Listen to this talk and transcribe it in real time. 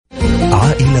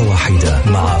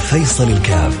واحدة مع فيصل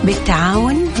الكاف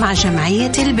بالتعاون مع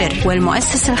جمعية البر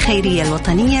والمؤسسة الخيرية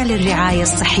الوطنية للرعاية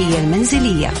الصحية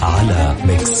المنزلية على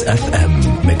ميكس اف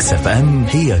ام. ميكس اف ام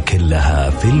هي كلها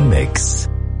في الميكس.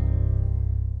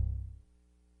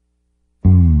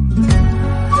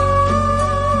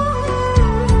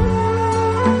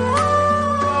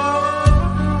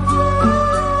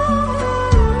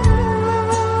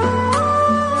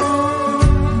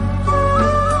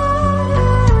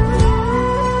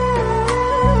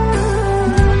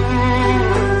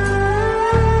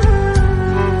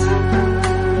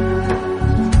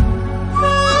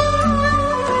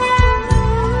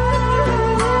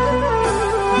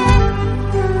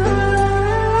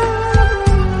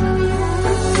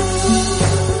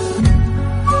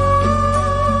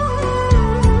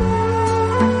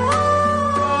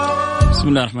 بسم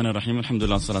الله الرحمن الرحيم. الحمد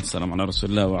لله والصلاة والسلام على رسول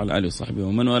الله وعلى آله وصحبه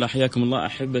ومن والاه. حياكم الله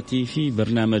أحبتي في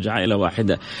برنامج عائلة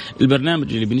واحدة،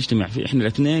 البرنامج اللي بنجتمع فيه إحنا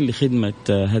الاثنين لخدمة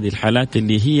هذه الحالات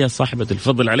اللي هي صاحبة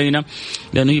الفضل علينا،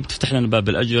 لأنه هي بتفتح لنا باب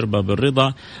الأجر، باب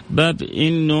الرضا، باب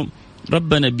إنه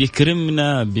ربنا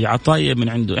بيكرمنا بعطايا من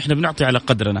عنده. إحنا بنعطي على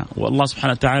قدرنا، والله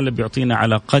سبحانه وتعالى بيعطينا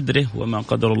على قدره، وما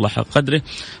قدر الله حق قدره.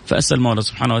 فأسأل مولا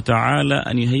سبحانه وتعالى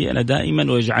أن يهيئنا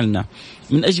دائما ويجعلنا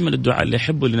من أجمل الدعاء اللي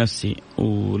أحبه لنفسي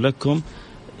ولكم،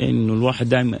 إنه الواحد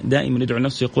دائما يدعو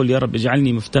نفسه يقول يا رب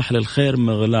اجعلني مفتاح للخير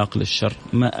مغلاق للشر.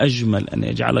 ما أجمل أن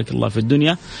يجعلك الله في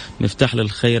الدنيا مفتاح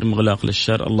للخير مغلاق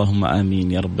للشر. اللهم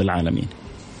آمين يا رب العالمين.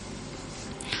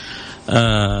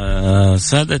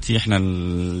 سادتي، احنا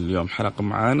اليوم حلقة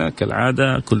معانا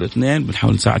كالعادة كل اثنين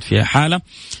بنحاول نساعد فيها حالة.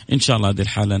 ان شاء الله هذه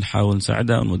الحالة نحاول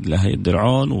نساعدها ونمد لها يد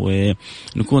العون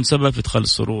ونكون سبب في ادخال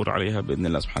السرور عليها بإذن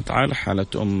الله سبحانه وتعالى. حالة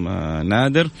أم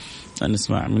نادر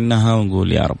نسمع منها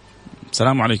ونقول يا رب.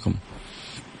 السلام عليكم.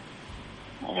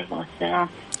 وعليكم السلام.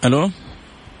 الو.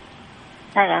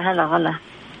 هلا.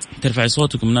 ترفعي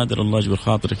صوتك من نادر، الله يجبر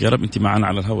خاطرك يا رب. انت معنا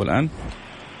على الهواء الآن.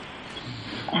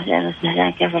 أهلا وسهلا،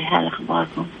 كيف الحال،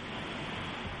 أخباركم؟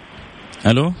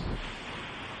 ألو.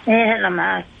 إيه هلا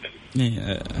معك.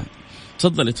 إيه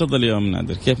تفضلي يا أم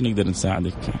نادر، كيف نقدر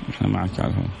نساعدك؟ إحنا معك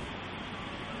على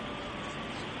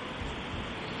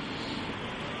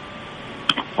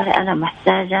الهواء. أنا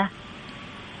محتاجة.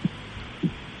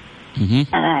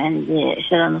 أنا عندي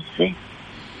شلل نصفي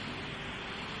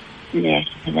لي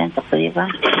 2 تقريبا.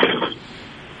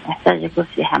 محتاجة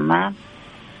كرسي حمام،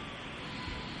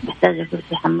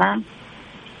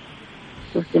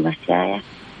 كرسي مشاية،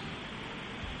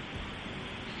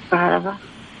 كهرباء.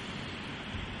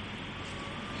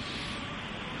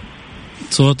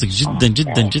 صوتك جدا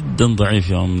جدا جدا ضعيف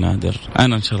يا أم نادر.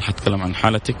 أنا إن شاء الله حتكلم عن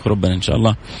حالتك، وربنا إن شاء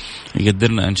الله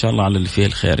يقدرنا إن شاء الله على اللي فيه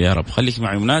الخير يا رب. خليك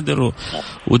معي أم نادر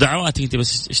ودعواتك أنت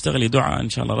بس اشتغلي دعاء إن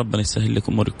شاء الله ربنا يسهل لك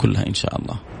أمورك كلها إن شاء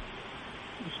الله.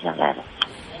 إن شاء الله.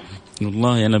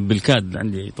 والله أنا بالكاد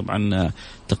عندي طبعا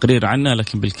تقرير عنها،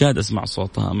 لكن بالكاد أسمع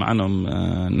صوتها. معنا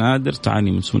نادر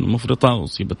تعاني من سمنة مفرطة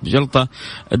وأصيبت بجلطة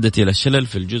أدت إلى شلل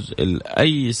في الجزء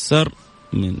الأيسر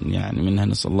منها،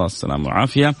 نسأل الله السلامة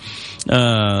والعافية.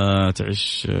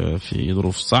 تعيش في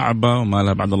ظروف صعبة وما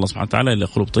لها بعد الله سبحانه وتعالى إلا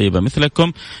قلوب طيبة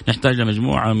مثلكم. نحتاج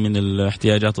لمجموعة من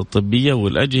الاحتياجات الطبية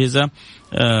والأجهزة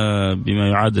بما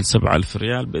يعادل 7,000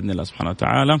 ريال بإذن الله سبحانه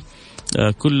وتعالى.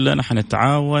 كلنا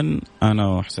حنتعاون، أنا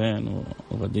وحسين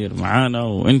وغدير معانا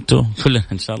وإنتو كلنا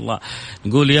إن شاء الله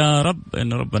نقول يا رب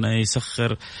إن ربنا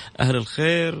يسخر أهل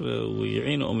الخير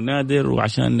ويعينوا أم نادر،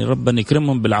 وعشان ربنا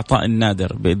يكرمهم بالعطاء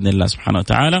النادر بإذن الله سبحانه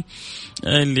وتعالى.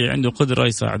 اللي عنده قدرة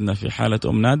يساعدنا في حالة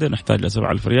أم نادر. نحتاج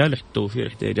ل7,000 ريال توفير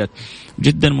احتياجات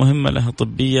جدا مهمة لها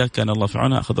طبية، كان الله في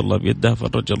عونها، أخذ الله بيدها،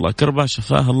 فرج الله كربها،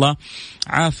 شفاها الله،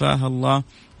 عافاها الله،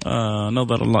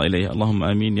 نظر الله إليه. اللهم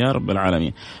آمين يا رب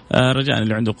العالمين. رجاء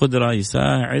اللي عنده قدرة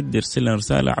يساعد يرسل لنا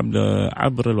رسالة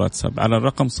عبر الواتساب على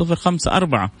الرقم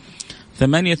 054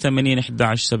 88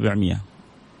 11 700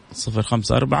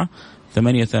 054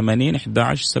 88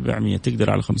 11 700.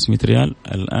 تقدر على 500 ريال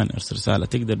الآن ارسل رسالة،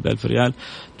 تقدر ب1000 ريال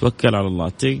توكل على الله،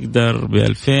 تقدر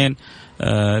ب2000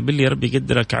 باللي ربي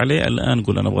يقدرك عليه الآن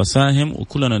قول أنا أبغى ساهم،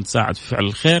 وكلنا نساعد في فعل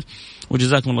الخير.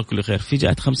 وجزاكم الله كل خير. في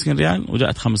جاءت 50 ريال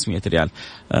وجاءت 500 ريال،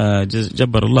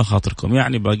 جبر الله خاطركم.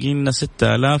 يعني باقي لنا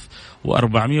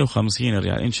 6450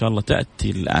 ريال إن شاء الله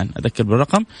تأتي الآن. أذكر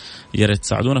بالرقم، يا ريت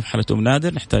تساعدونا في حالة أم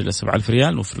نادر. نحتاج ل7,000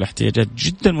 ريال نوفر الاحتياجات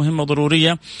جدا مهمة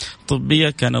ضرورية طبية،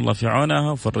 كان الله في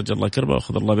عونها وفرج الله كربها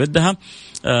وأخذ الله بيدها.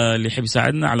 اللي يحب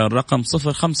يساعدنا على الرقم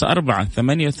 054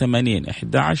 88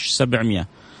 11 700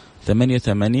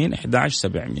 88 11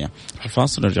 700.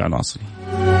 الفاصل نرجع نواصل.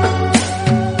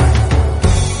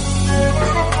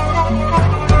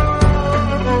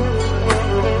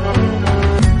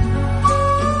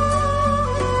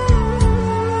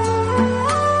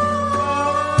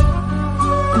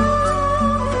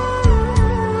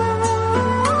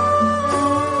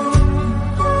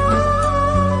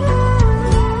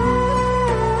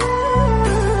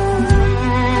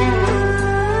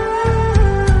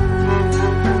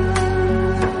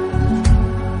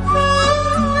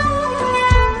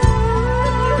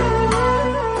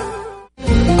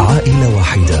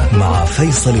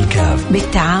 فيصل الكاف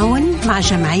بالتعاون مع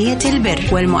جمعية البر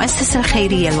والمؤسسة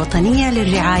الخيرية الوطنية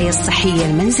للرعاية الصحية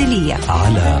المنزلية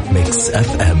على ميكس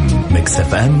اف ام. ميكس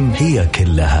اف ام هي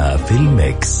كلها في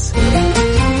الميكس.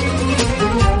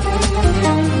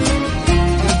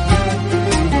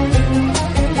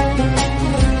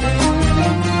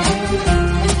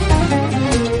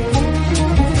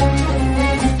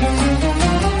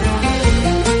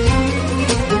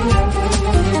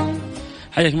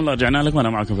 حياكم الله، رجعنا لكم. أنا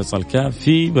معكم فيصل كاف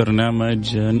في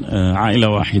برنامج عائلة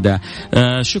واحدة.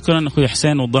 شكرا أخوي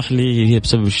حسين، وضح لي هي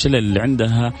بسبب الشلل اللي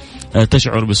عندها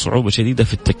تشعر بصعوبة شديدة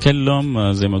في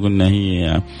التكلم. زي ما قلنا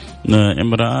هي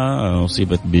امرأة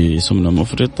أصيبت بسمنة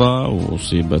مفرطة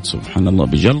وأصيبت سبحان الله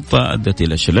بجلطة أدت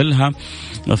إلى شللها،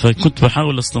 فكنت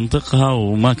بحاول استنطقها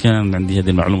وما كان عندي هذه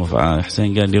المعلومة.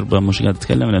 فحسين قال لي ربما مش قادرة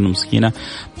تتكلم لأنه مسكينة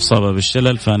مصابة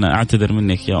بالشلل، فأنا أعتذر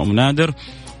منك يا أم نادر،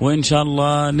 وإن شاء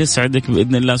الله نسعدك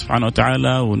بإذن الله سبحانه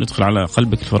وتعالى وندخل على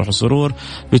قلبك الفرح والسرور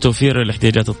بتوفير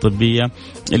الاحتياجات الطبية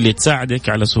اللي تساعدك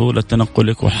على سهولة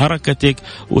تنقلك وحركتك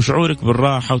وشعورك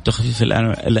بالراحة وتخفيف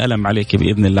الألم عليك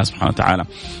بإذن الله سبحانه وتعالى.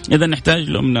 إذا نحتاج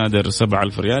لأم نادر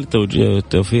 7,000 ريال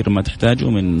توفير ما تحتاجه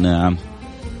من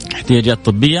احتياجات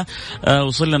طبية.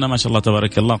 وصل لنا ما شاء الله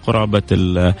تبارك الله قرابة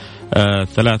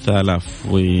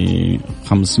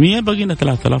 3,500، بقينا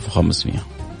 3,500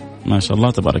 ما شاء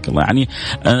الله تبارك الله. يعني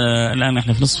الآن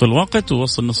احنا في نصف الوقت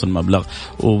ووصل نصف المبلغ،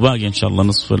 وباقي إن شاء الله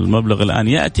نصف المبلغ الآن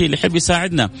يأتي. اللي يحب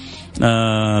يساعدنا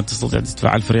تستطيع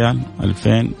تدفع 1000 ريال،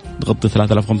 2000 تغطي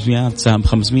 3500، تساهم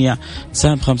 500،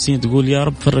 تساهم 50، تقول يا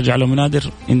رب فرج على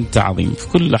منادر، أنت عظيم في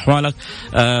كل أحوالك.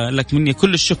 لك مني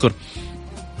كل الشكر.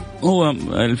 هو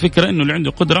الفكرة إنه اللي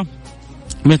عنده قدرة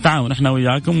بنتعاون احنا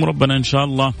وياكم، وربنا إن شاء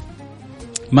الله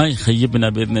ما يخيبنا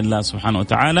بإذن الله سبحانه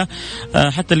وتعالى.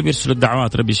 حتى اللي بيرسلوا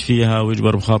الدعوات ربي يشفيها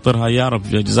ويجبر بخاطرها يا رب،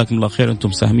 جزاكم الله خير، أنتم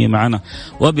مساهمين معنا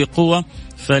وبقوة.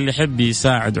 فاللي يحب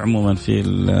يساعد عموما في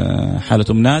حالة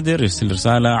أم نادر يرسل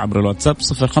رسالة عبر الواتساب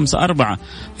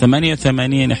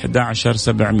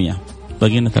 054-88-11-700.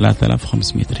 بقينا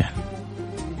 3,500 ريال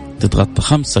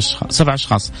تتغطى 7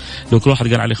 أشخاص. لو كل واحد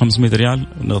قال عليه 500 ريال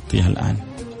نغطيها الآن.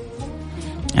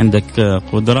 عندك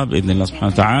قدرة بإذن الله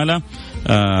سبحانه وتعالى.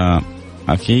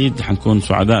 أكيد حنكون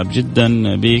سعداء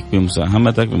جدا بك،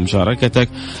 بمساهمتك، بمشاركتك،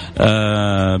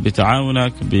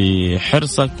 بتعاونك،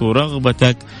 بحرصك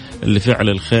ورغبتك لفعل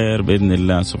الخير بإذن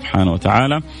الله سبحانه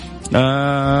وتعالى.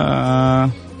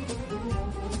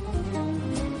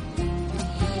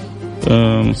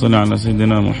 صلى على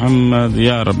سيدنا محمد.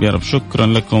 يا رب يا رب، شكرا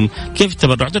لكم. كيف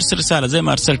التبرع؟ ترسل رسالة زي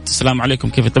ما أرسلت السلام عليكم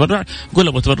كيف التبرع، قول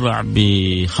أبغى أتبرع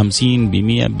ب50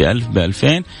 ب100 ب1000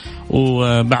 ب2000،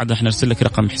 وبعدها نرسل لك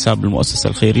رقم حساب المؤسسة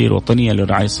الخيرية الوطنية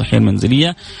للرعاية الصحية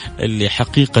المنزلية اللي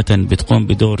حقيقة بتقوم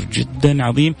بدور جدا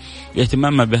عظيم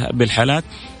اهتمامها بالحالات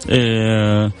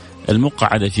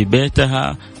المقعدة في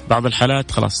بيتها. بعض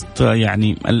الحالات خلاص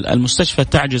يعني المستشفى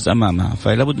تعجز أمامها،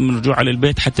 فلا بد من الرجوع على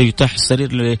البيت حتى يتاح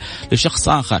السرير لشخص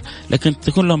آخر، لكن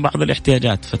تكون لهم بعض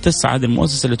الاحتياجات، فتسعى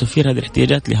المؤسسة لتوفير هذه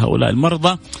الاحتياجات لهؤلاء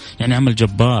المرضى. يعني عمل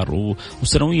جبار،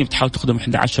 وسنويا بتحاول تخدم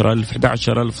 11,000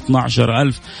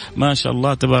 12,000 ما شاء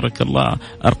الله تبارك الله،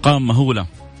 أرقام مهولة.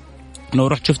 لو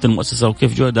رحت شفت المؤسسة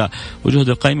وكيف جهدها وجهد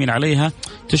القائمين عليها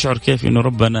تشعر كيف إنه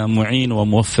ربنا معين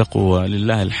وموفق،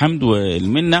 ولله الحمد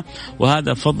والمنة،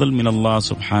 وهذا فضل من الله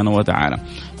سبحانه وتعالى.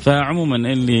 فعموما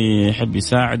اللي يحب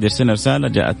يساعد يرسل رسالة.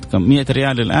 جاءتكم 100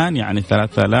 ريال الآن، يعني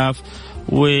 3000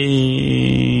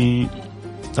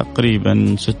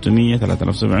 تقريبا 600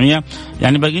 3700،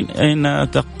 يعني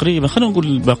باقين تقريبا خلينا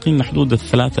نقول باقين حدود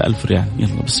 3000 ريال.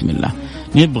 يلا بسم الله،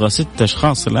 نبغى 6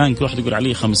 أشخاص الآن كل واحد يقول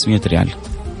عليه 500 ريال،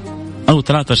 أو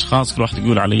 3 أشخاص كل واحد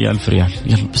يقول علي 1000 ريال.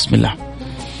 يلا بسم الله،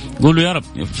 قولوا يا رب.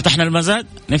 فتحنا المزاد،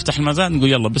 نفتح المزاد نقول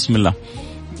يلا بسم الله.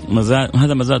 مزاد،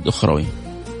 هذا مزاد أخروي.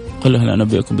 قل هل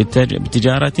أنبئكم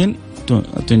بتجارة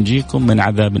تنجيكم من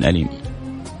عذاب أليم.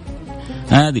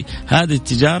 هذه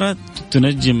التجارة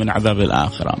تنجي من عذاب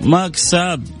الآخرة.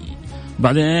 مكسب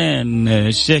بعدين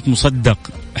الشيك مصدق،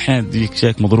 أحيانا يجيك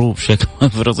شيك مضروب، شيك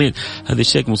في رصيد، هذا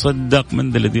الشيك مصدق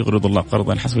من ذا الذي يقرض الله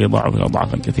قرضا حسبه يضاعفه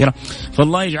أضعافا كثيرة.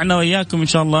 فالله يجعلنا وإياكم إن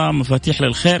شاء الله مفاتيح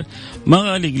للخير،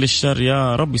 مغالق للشر،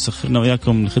 يا رب يسخرنا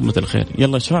وإياكم لخدمة الخير.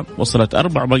 يلا شباب، وصلت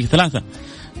 4 باقي 3.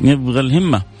 نبغى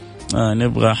الهمة،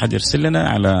 نبغى أحد يرسل لنا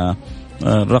على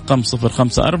الرقم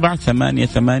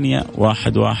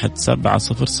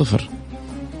 054-88-11700.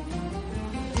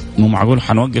 مو معقول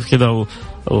حنوقف كذا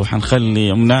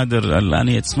وحنخلي أم نادر الآن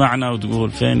هي تسمعنا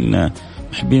وتقول فين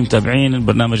محبين متابعين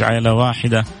البرنامج عائلة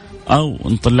واحدة، أو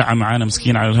نطلعها معانا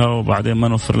مسكين على الهواء وبعدين ما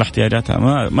نوفر لها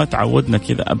احتياجاتها. ما تعودنا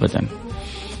كذا أبدا.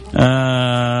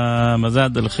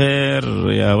 مزاد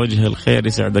الخير يا وجه الخير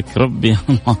يسعدك ربي.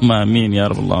 اللهم آمين يا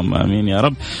رب، اللهم آمين يا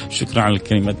رب. شكرا على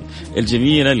الكلمات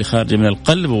الجميلة اللي خارجة من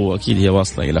القلب، وأكيد هي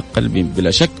واصلة إلى قلبي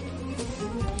بلا شك.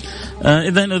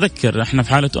 إذا نذكر احنا في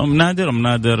حالة أم نادر. أم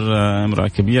نادر امرأة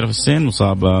كبيرة في السن،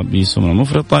 مصابة بسمنة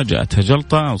مفرطة، جاءتها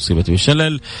جلطة، أصيبت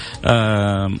بشلل،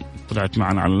 طلعت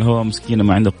معنا على الهواء، مسكينة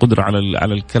ما عندها قدرة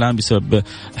على الكلام بسبب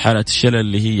حالة الشلل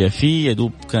اللي هي فيه.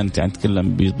 يدوب كانت يعني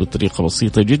تتكلم بطريقة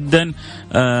بسيطة جدا.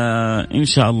 إن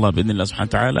شاء الله بإذن الله سبحانه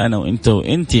وتعالى أنا وإنت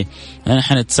وإنتي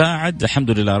حنتساعد.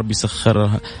 الحمد لله ربي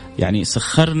سخرها، يعني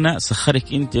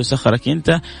سخرك أنت وسخرك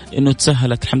أنت، إنه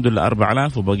تسهلت الحمد لله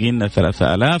 4000 وباقي لنا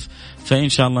 3000. فإن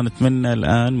شاء الله نتمنى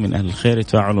الآن من أهل الخير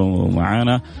يتفاعلوا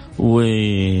معنا،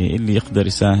 واللي يقدر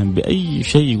يساهم بأي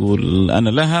شيء يقول أنا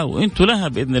لها وإنتوا لها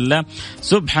بإذن الله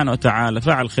سبحانه وتعالى.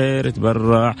 فاعل خير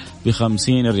يتبرع ب50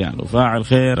 ريال، وفاعل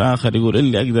خير آخر يقول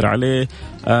اللي أقدر عليه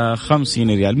 50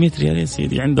 ريال. 100 ريال يا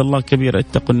سيدي عند الله كبير،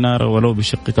 اتقوا النار ولو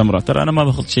بشق تمرة. ترى أنا ما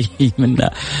باخذ شيء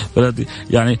منها،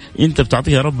 يعني أنت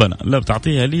بتعطيها ربنا، لا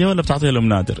بتعطيها لي ولا بتعطيها لأم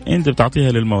نادر، أنت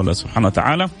بتعطيها للمولى سبحانه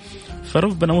وتعالى.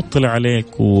 فربنا مطلع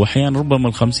عليك، وأحيانا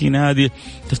ربما 50 هذه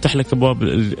تفتح لك أبواب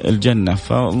الجنة.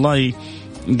 فالله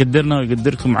يقدرنا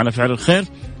ويقدركم على فعل الخير.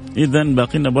 إذا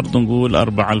باقينا برضو نقول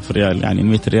 4000 ريال، يعني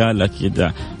 100 ريال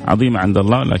أكيد عظيمة عند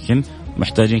الله، لكن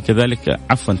محتاجين كذلك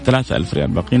 3000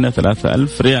 ريال، باقينا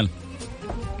 3000 ريال.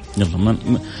 يلا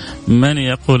من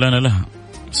يقول أنا لها؟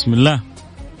 بسم الله.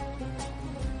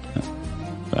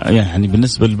 يعني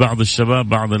بالنسبة لبعض الشباب،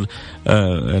 بعض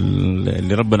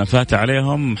اللي ربنا فاتح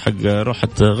عليهم حق روحة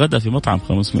غدا في مطعم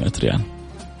 500 ريال،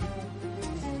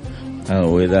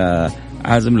 وإذا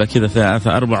عازم لك كذا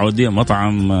 3-4 وديه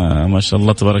مطعم ما شاء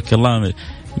الله تبارك الله،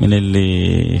 من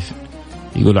اللي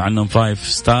يقولوا عنهم 5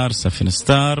 ستار 7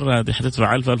 ستار، هذه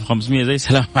حتدفع 1500 زي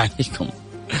سلام عليكم.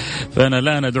 فأنا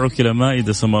لا ندعوك إلى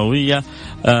مائدة سماوية.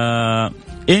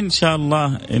 إن شاء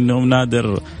الله إنه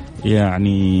نادر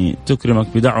يعني تكرمك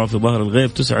بدعوة في ظهر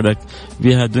الغيب تسعدك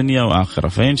بها دنيا وآخرة.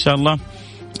 فإن شاء الله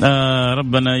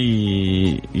ربنا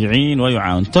يعين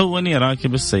ويعاون. توني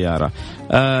راكب السيارة،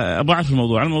 أبغى أعرف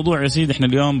الموضوع يا سيدي. إحنا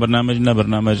اليوم برنامجنا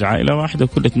برنامج عائلة واحدة،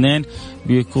 كل اثنين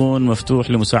بيكون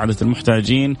مفتوح لمساعدة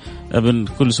المحتاجين.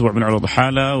 كل أسبوع بنعرض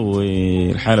حالة،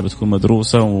 والحالة بتكون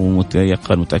مدروسة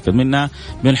ومتيقن متأكد منها،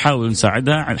 بنحاول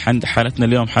نساعدها. عند حالتنا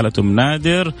اليوم حالة أم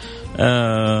نادر،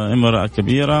 امرأة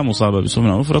كبيرة مصابة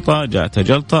بسمنة مفرطة، جاءتها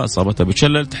جلطة، أصابتها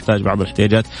بشلل، تحتاج بعض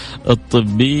الاحتياجات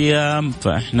الطبية.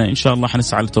 فإحنا إن شاء الله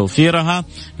حنسعى لتوفيرها.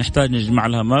 نحتاج نجمع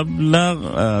لها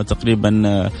مبلغ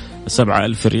تقريبا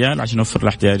 7000 ريال عشان نوفر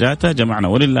لاحتياجاتها. جمعنا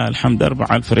ولله الحمد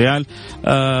 4000 ريال،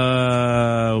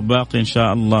 وباقي إن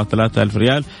شاء الله 3000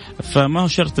 ريال. فما هو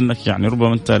شرط أنك يعني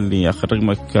ربما أنت اللي آخر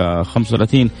رقمك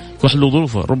 35 واحد له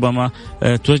ظروفه، ربما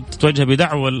تتوجه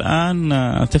بدعوة الآن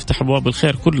تفتح أبواب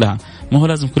الخير كلها. ما هو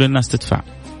لازم كل الناس تدفع،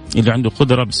 اللي عنده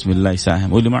قدرة بسم الله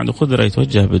يساهم، واللي ما عنده قدرة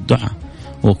يتوجه بالدعاء،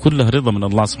 وكلها رضا من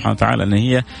الله سبحانه وتعالى، أن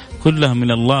هي كلها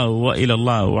من الله وإلى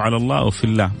الله وعلى الله وفي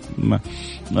الله،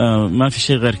 ما في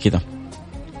شيء غير كذا.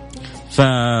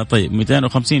 فطيب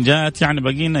 250 جاءت، يعني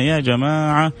بقينا يا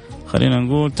جماعة خلينا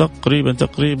نقول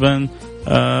تقريبا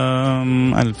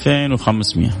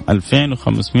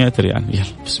 2500 ريال. يلا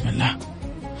بسم الله.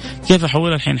 كيف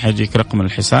أحولها الحين؟ حيجيك رقم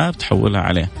الحساب تحولها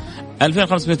عليه.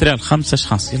 2500 ريال 5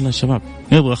 أشخاص. يلا يا شباب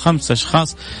نبغى 5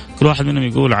 أشخاص، كل واحد منهم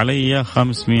يقول علي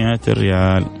 500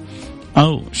 ريال،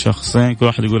 أو شخصين كل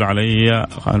واحد يقول علي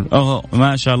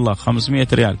ما شاء الله 500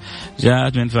 ريال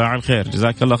جاءت من فاعل خير،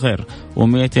 جزاك الله خير.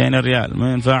 و200 ريال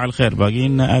من فاعل خير، باقي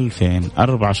لنا 2000.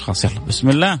 4 أشخاص. يلا بسم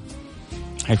الله.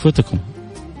 حيفوتكم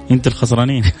انت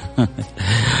الخسرانين.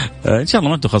 ان شاء الله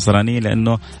ما انتم خسرانين،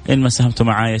 لانه ان ما ساهمتوا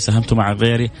معايا ساهمتوا مع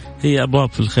غيري. هي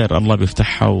ابواب في الخير الله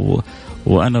بيفتحها،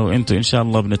 وانا وانتم ان شاء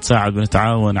الله بنتساعد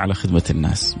بنتعاون على خدمه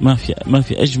الناس. ما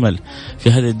في اجمل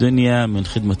في هذه الدنيا من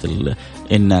خدمه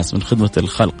الناس، من خدمه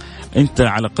الخلق. انت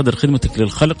على قدر خدمتك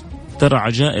للخلق ترى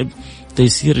عجائب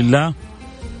تيسير الله،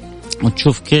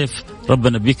 وتشوف كيف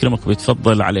ربنا بيكرمك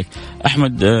وبيتفضل عليك.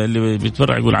 أحمد اللي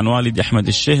بيتبرع يقول عن والدي أحمد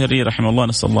الشهري رحمه الله،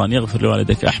 نسأل الله أن يغفر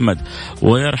لوالدك أحمد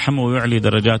ويرحمه ويعلي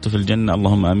درجاته في الجنة.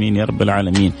 اللهم آمين يا رب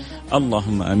العالمين،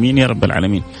 اللهم آمين يا رب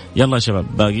العالمين. يلا يا شباب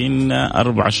باقينا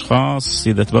 4 أشخاص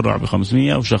إذا تبرعوا ب500،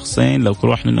 وشخصين لو كل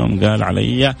واحد منهم قال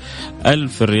علي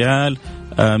 1000 ريال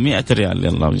 100 ريال.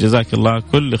 يلا جزاك الله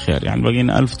كل خير، يعني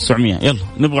باقينا 1900. يلا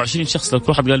نبغى 20 شخص لو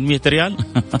كل واحد قال 100 ريال.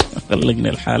 خلقنا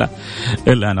الحالة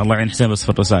الآن. الله يعين حسين بس في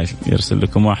الرسائل يرسل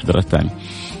لكم واحد ورا الثاني.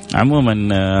 عموما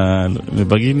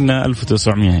باقي لنا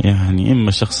 1900 يعني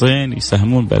إما شخصين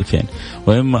يساهمون ب2000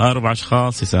 وإما 4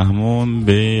 أشخاص يساهمون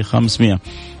ب500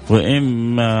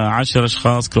 وإما 10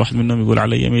 أشخاص كل واحد منهم يقول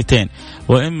علي 200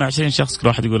 وإما 20 شخص كل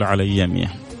واحد يقول علي 100.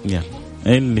 يلا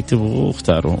اللي تبغوا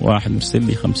اختاروا. واحد مرسل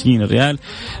لي 50 ريال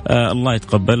الله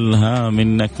يتقبلها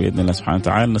منك بإذن الله سبحانه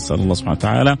وتعالى. نسأل الله سبحانه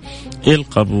وتعالى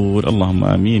القبول اللهم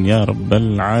آمين يا رب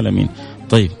العالمين.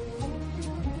 طيب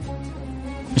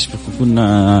إيش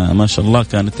كنا ما شاء الله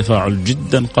كان التفاعل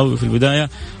جدا قوي في البداية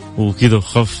وكذا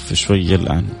خف شوية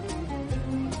الآن.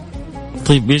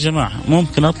 طيب يا جماعة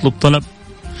ممكن أطلب طلب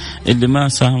اللي ما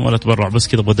ساهم ولا تبرع بس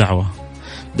كذا بدعوة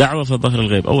دعوة في ظهر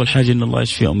الغيب. أول حاجة إن الله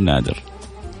يشفي أم نادر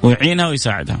ويعينها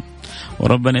ويساعدها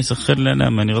وربنا يسخر لنا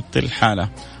من يغطي الحالة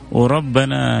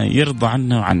وربنا يرضى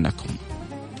عنا وعنكم.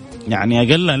 يعني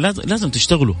أقل لازم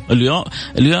تشتغلوا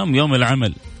اليوم يوم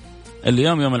العمل.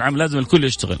 اليوم يوم العمل لازم الكل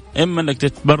يشتغل. إما أنك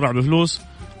تتبرع بفلوس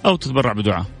أو تتبرع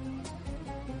بدعاء.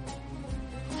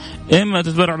 إما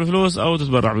تتبرع بفلوس أو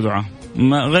تتبرع بدعاء.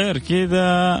 ما غير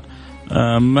كذا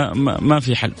ما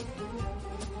في حل.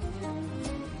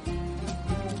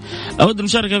 أود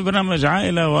المشاركة في برنامج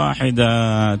عائلة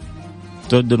واحدة.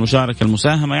 تود المشاركة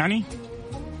المساهمة يعني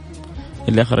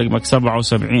اللي آخر رقمك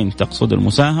 77 تقصد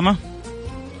المساهمة.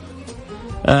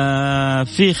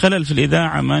 في خلل في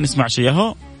الإذاعة ما نسمع شيء.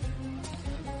 أهو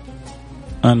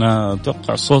أنا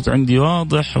أتوقع الصوت عندي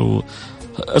واضح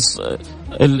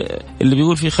اللي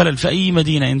بيقول في خلل في أي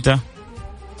مدينة أنت؟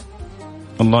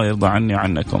 الله يرضى عني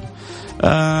وعنكم.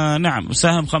 نعم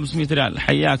ساهم 500 ريال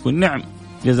حياك والنعم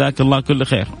جزاك الله كل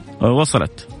خير.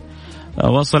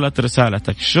 وصلت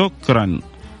رسالتك.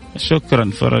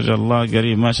 شكرا فرج الله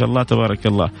قريب ما شاء الله تبارك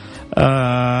الله.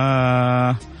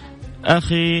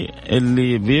 أخي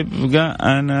اللي بيبقى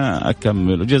أنا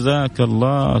أكمل. جزاك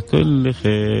الله كل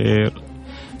خير.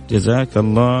 جزاك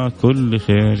الله كل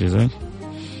خير.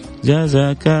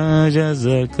 جزاك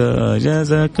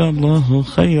الله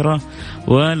خيرا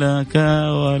ولك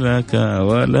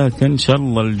إن شاء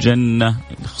الله الجنة.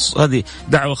 هذه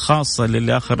دعوة خاصة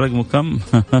للي آخر رقمه كم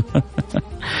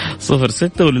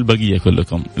 06 وللبقية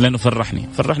كلكم لأنه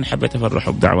فرحني حبيت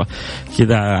أفرحه بدعوة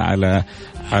كذا على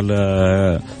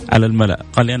الملأ.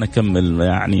 قال لي أنا أكمل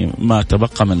يعني ما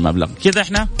تبقى من مبلغ كذا.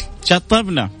 إحنا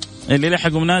شطبنا اللي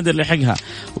لحقوا منادر لحقها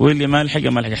واللي ما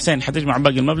لحقها. حسين حتجمع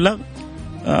باقي المبلغ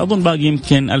أظن باقي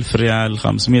يمكن 1000 ريال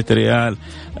 500 ريال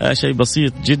شيء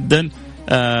بسيط جدا.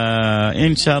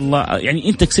 إن شاء الله يعني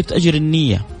أنت كسبت أجر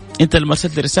النية. أنت لما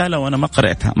أرسلت رسالة وأنا ما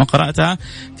قرأتها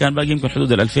كان باقي يمكن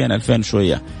حدود 2000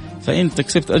 شوية. فأنت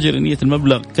كسبت أجر نية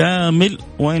المبلغ كامل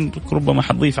وين ربما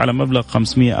حتضيف على مبلغ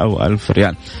 500 أو 1000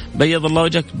 ريال. بيض الله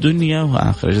وجهك دنيا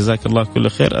وآخرة. جزاك الله كل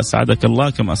خير. أسعدك الله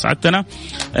كما أسعدتنا.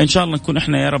 إن شاء الله نكون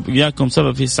إحنا يا رب إياكم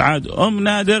سبب في سعاد أم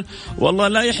نادر والله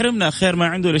لا يحرمنا خير ما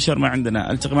عنده لشر ما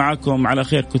عندنا. ألتقي معكم على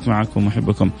خير. كنت معكم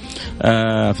محبكم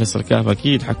فيصل كاف.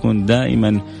 أكيد حكون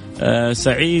دائما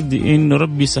سعيد إنه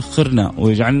ربي يسخرنا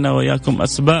ويجعلنا وإياكم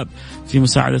أسباب في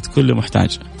مساعدة كل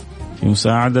محتاج في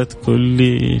مساعدة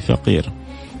كل فقير.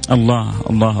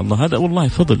 الله هذا والله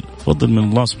فضل من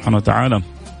الله سبحانه وتعالى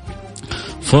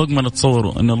فوق ما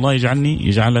نتصوره أن الله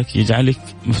يجعلك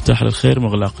مفتاح للخير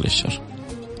مغلاق للشر.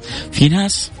 في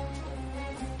ناس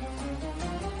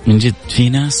من جد في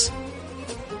ناس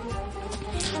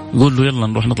يقول له يلا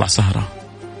نروح نطلع سهرة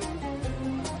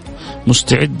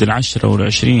مستعد 10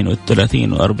 و20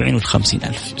 و30 و40 و50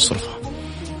 ألف يصرفها.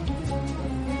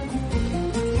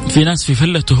 في ناس في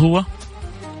فلته هو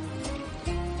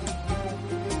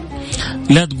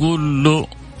لا تقول له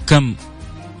كم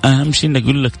أهم شيء إنك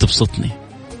أقول لك تبسطني.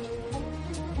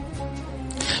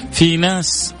 في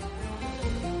ناس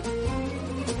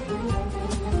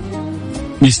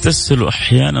يستسهلوا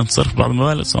أحيانا صرف بعض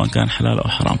المبالغ سواء كان حلال أو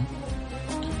حرام.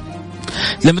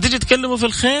 لما تيجي تكلمه في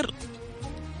الخير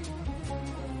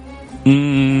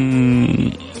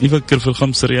يفكر في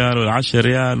 5 ريال و10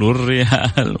 ريال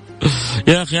والريال.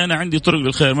 يا أخي أنا عندي طرق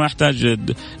للخير ما أحتاج.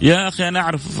 يا أخي أنا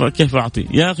أعرف كيف أعطي.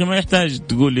 يا أخي ما يحتاج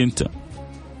تقول لي أنت.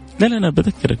 لا أنا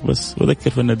بذكرك بس وذكر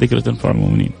فإن الذكر تنفع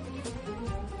المؤمنين.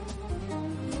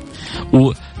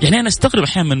 ويعني أنا استغرب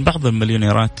أحيانا من بعض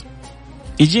المليونيرات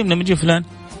يجي لما يجي فلان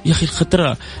يا أخي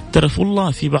ترى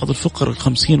والله في بعض الفقراء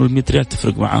 50 و100 ريال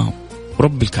تفرق معاهم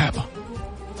ورب الكعبة.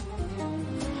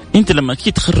 أنت لما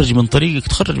أكيد تخرج من طريقك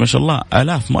تخرج ما شاء الله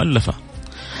آلاف مؤلفة.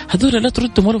 هذول لا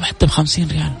تردهم ولو حتى ب50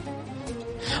 ريال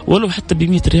ولو حتى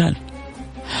ب100 ريال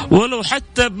ولو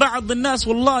حتى بعض الناس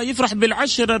والله يفرح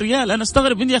بال10 ريال. أنا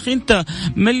استغرب يا أخي أنت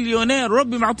مليونير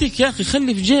ربي معطيك يا أخي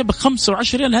خلي في جيبك 5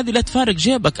 و10 ريال. هذه لا تفارق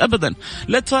جيبك أبدا.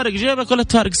 لا تفارق جيبك ولا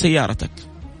تفارق سيارتك.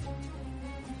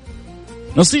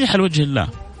 نصيحة لوجه الله.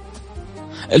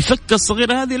 الفكة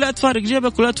الصغيرة هذه لا تفارق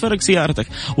جيبك ولا تفارق سيارتك،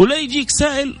 ولا يجيك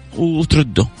سائل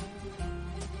وترده.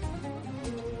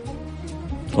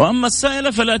 وأما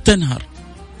السائلة فلا تنهر،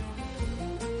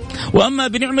 وأما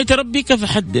بنعمة ربك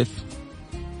فحدث.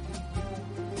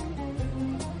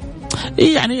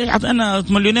 إيه يعني أنا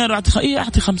مليونير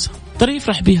أعطي 5 ترى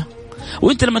يفرح بيها،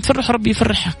 وأنت لما تفرح ربي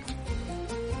يفرحك.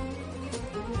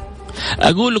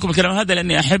 أقول لكم الكلام هذا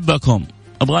لأني أحبكم،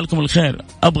 أبغى لكم الخير،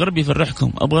 أبغى ربي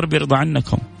يفرحكم، أبغى ربي يرضى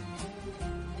عنكم.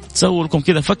 تسووا لكم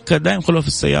كذا فكة دائما خلوها في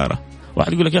السيارة.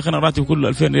 واحد يقول لك يا أخي أنا راتب كله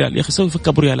 2000 ريال، يا أخي سوي فكة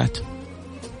أبو ريالات.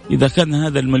 إذا كان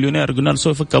هذا المليونير قلنا له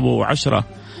سوي فكة أبو 10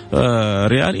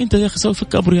 ريال، أنت يا أخي سوي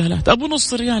فكة أبو ريالات، أبو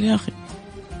نص ريال يا أخي.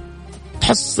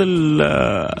 تحصل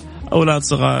أولاد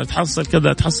صغار، تحصل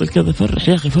كذا تحصل كذا، فرح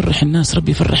يا أخي، فرح الناس،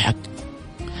 ربي يفرحك.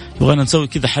 يبغانا نسوي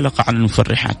كذا حلقة عن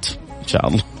المفرحات إن شاء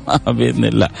الله بإذن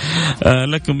الله.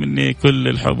 لكم مني كل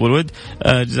الحب والود.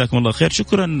 جزاكم الله خير،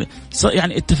 شكرا.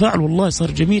 يعني التفاعل والله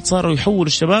صار جميل، صاروا يحولوا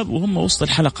الشباب وهم وسط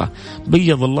الحلقة.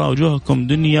 بيض الله وجوهكم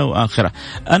دنيا وآخرة.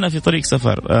 أنا في طريق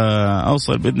سفر،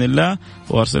 أوصل بإذن الله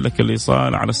وأرسل لك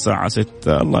الإيصال على الساعة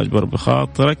 6. الله يجبر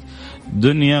بخاطرك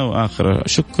دنيا وآخرة.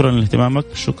 شكرا لاهتمامك،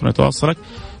 شكرا لتواصلك،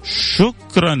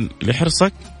 شكرا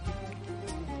لحرصك.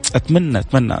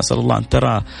 أتمنى أسأل الله أن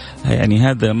ترى يعني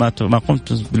هذا ما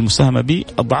قمت بالمساهمة به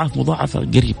أضعاف مضاعفة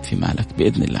قريب في مالك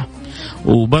بإذن الله،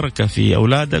 وبركة في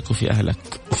أولادك وفي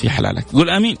أهلك وفي حلالك. قول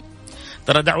آمين.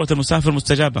 ترى دعوة المسافر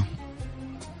مستجابة،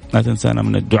 لا تنسانا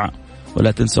من الدعاء،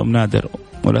 ولا تنسى نادر،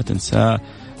 ولا تنسى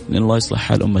إن الله يصلح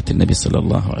حال أمة النبي صلى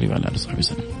الله عليه وعلى آله وصحبه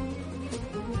وسلم.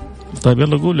 طيب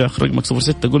يلا قول يا أخي رقمك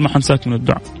 06، قول ما حنساك من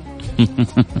الدعاء.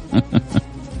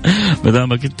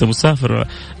 مدامك انت مسافر،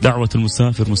 دعوة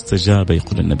المسافر مستجابة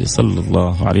يقول النبي صلى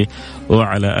الله عليه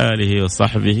وعلى آله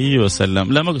وصحبه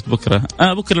وسلم. لا ما قلت بكرة،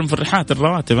 بكرة المفرحات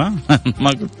الرواتب، ما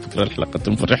قلت بكرة الحلقة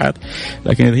المفرحات،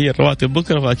 لكن إذا هي الرواتب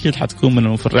بكرة فأكيد حتكون من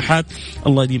المفرحات.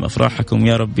 الله يديم أفراحكم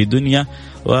يا ربي دنيا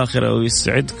وآخرة،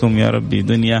 ويسعدكم يا ربي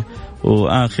دنيا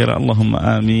وآخرة، اللهم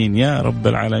آمين يا رب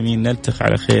العالمين. نلتقي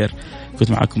على خير.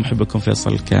 كنت معكم محبكم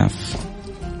فيصل الكاف،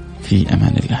 في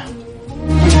أمان الله.